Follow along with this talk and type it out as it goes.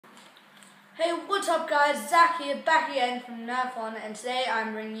Hey, what's up guys, Zach here, back again from Nerf and today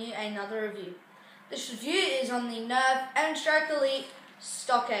I'm bringing you another review. This review is on the Nerf and Strike Elite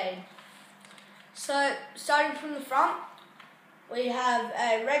Stockade. So, starting from the front, we have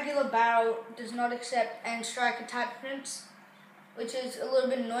a regular barrel, does not accept end strike attachments, which is a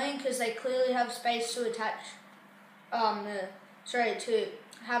little bit annoying because they clearly have space to attach, to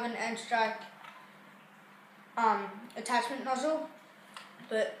have an end strike attachment nozzle.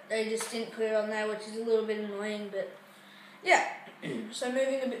 But they just didn't put it on there, which is a little bit annoying, but yeah. So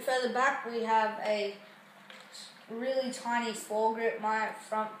moving a bit further back, we have a really tiny foregrip. My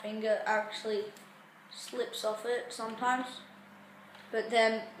front finger actually slips off it sometimes, but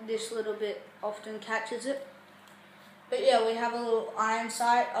then this little bit often catches it. But yeah, we have a little iron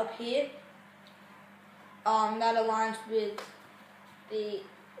sight up here. That aligns with the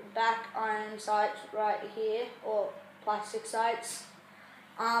back iron sights right here, or plastic sights.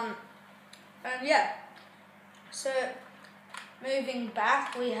 And yeah, so moving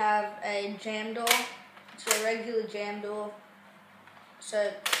back, we have a jam door. It's a regular jam door.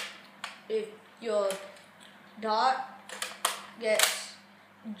 So if your dart gets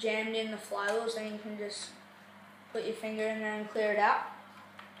jammed in the flywheels, then you can just put your finger in there and clear it out.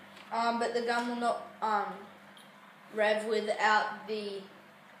 But the gun will not rev with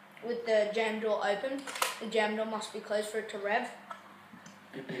the jam door open. The jam door must be closed for it to rev.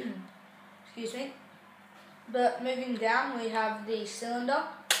 Excuse me. But moving down, we have the cylinder.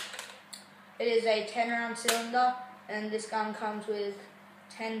 It is a 10-round cylinder, and this gun comes with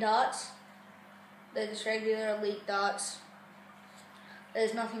 10 darts. They're just regular elite darts.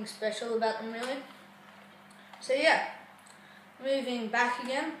 There's nothing special about them really. So yeah, moving back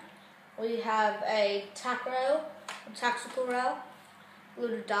again, we have a tack rail, a tactical rail, a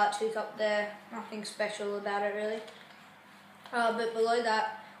little dart tooth up there. Nothing special about it really. But below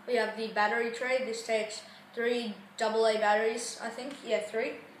that, we have the battery tray. This takes 3 AA batteries, I think. Yeah,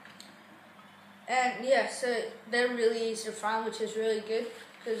 3. And yeah, so they're really easy to find, which is really good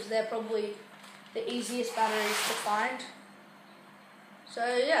because they're probably the easiest batteries to find.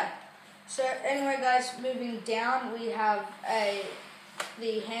 So yeah. So anyway, guys, moving down, we have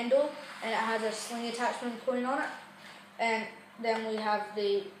the handle, and it has a sling attachment point on it. And then we have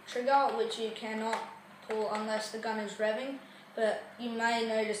the trigger, which you cannot pull unless the gun is revving. But you may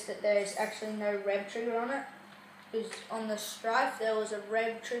notice that there is actually no rev trigger on it, because on the Strife there was a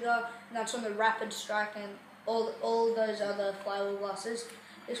rev trigger, and that's on the Rapid Strike and all those other flywheel glasses.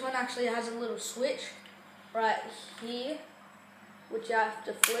 This one actually has a little switch right here, which you have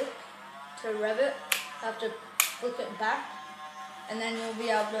to flip to rev it. You have to flick it back, and then you'll be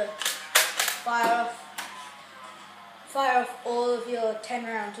able to fire off all of your 10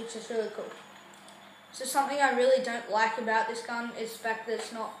 rounds, which is really cool. So something I really don't like about this gun is the fact that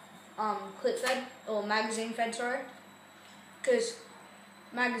it's not clip fed, or magazine fed, sorry. Because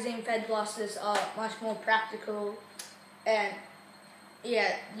magazine fed blasters are much more practical, and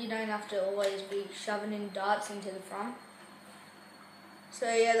yeah, you don't have to always be shoving in darts into the front.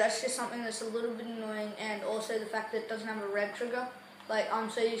 So yeah, that's just something that's a little bit annoying, and also the fact that it doesn't have a rev trigger. Like, I'm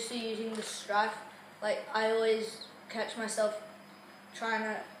so used to using the Strife, like I always catch myself trying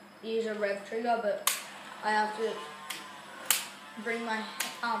to use a rev trigger, but I have to bring my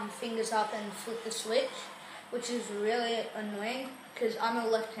fingers up and flip the switch, which is really annoying because I'm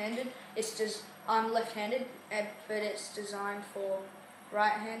left-handed. I'm left-handed, but it's designed for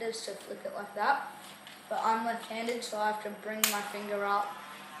right-handers to flip it like that. But I'm left-handed, so I have to bring my finger up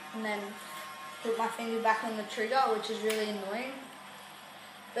and then put my finger back on the trigger, which is really annoying.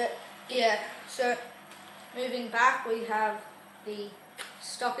 But yeah, so moving back, we have the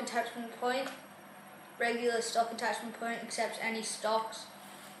stock attachment point. Regular stock attachment point accepts any stocks.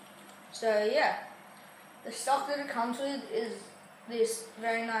 So yeah, the stock that it comes with is this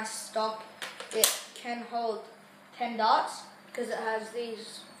very nice stock. It can hold 10 darts because it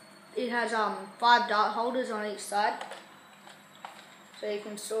has 5 dart holders on each side, so you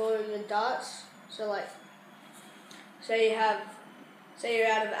can store your darts. So like, say you're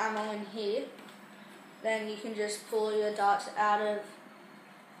out of ammo in here, then you can just pull your darts out of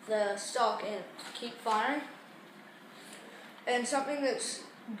the stock and keep firing. And something that's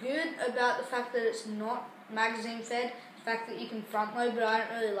good about the fact that it's not magazine fed, the fact that you can front load, but I don't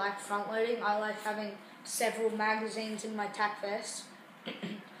really like front loading. I like having several magazines in my tack vest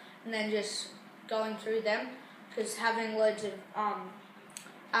and then just going through them, because having loads of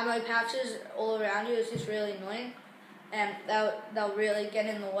ammo pouches all around you is just really annoying, and they'll really get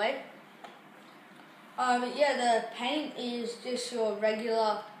in the way. But yeah, the paint is just your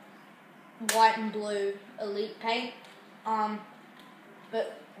regular white and blue elite paint.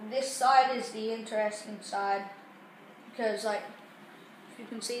 But this side is the interesting side because, like, if you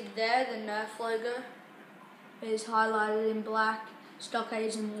can see there, the Nerf logo is highlighted in black,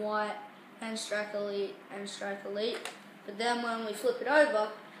 Stockade in white, and Strike Elite and Strike Elite. But then when we flip it over,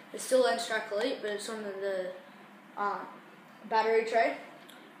 it's still Strike Elite, but it's on the battery tray.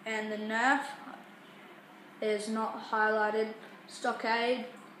 And the Nerf is not highlighted. Stockade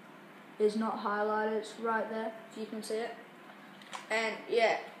is not highlighted. It's right there, if you can see it. And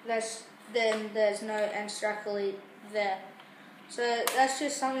yeah, then there's no Strike Elite there. So that's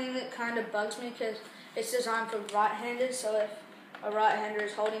just something that kind of bugs me because it's designed for right-handers. So if a right-hander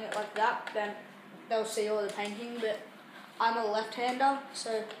is holding it like that, then they'll see all the painting. But I'm a left-hander,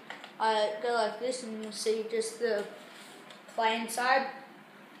 so I go like this and you'll see just the plain side,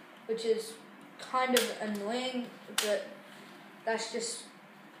 which is kind of annoying, but that's just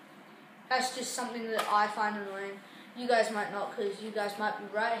something that I find annoying. You guys might not, because you guys might be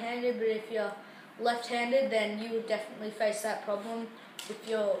right-handed, but if you're left-handed, then you would definitely face that problem. If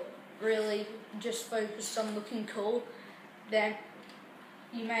you're really just focused on looking cool, then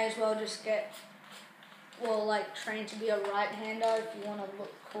you may as well just get, trained to be a right-hander if you want to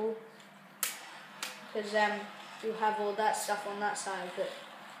look cool, because then you'll have all that stuff on that side. But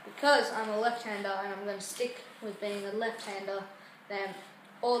because I'm a left-hander and I'm going to stick with being a left-hander, then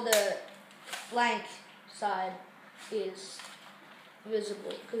all the blank side is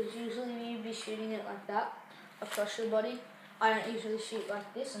visible, because usually you'd be shooting it like that across your body. I don't usually shoot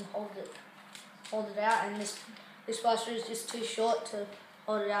like this and hold it out, and this buster is just too short to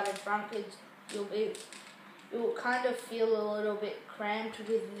hold it out in front. You'll kind of feel a little bit cramped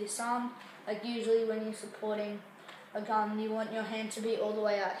with this arm. Like usually when you're supporting a gun, you want your hand to be all the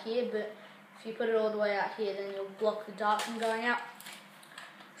way out here, but if you put it all the way out here, then you'll block the dart from going out.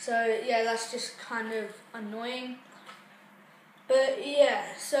 So yeah, that's just kind of annoying. But yeah,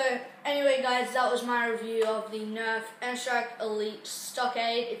 so anyway guys, that was my review of the Nerf Strike Elite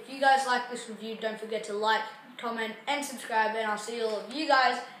Stockade. If you guys like this review, don't forget to like, comment and subscribe, and I'll see all of you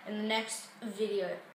guys in the next video.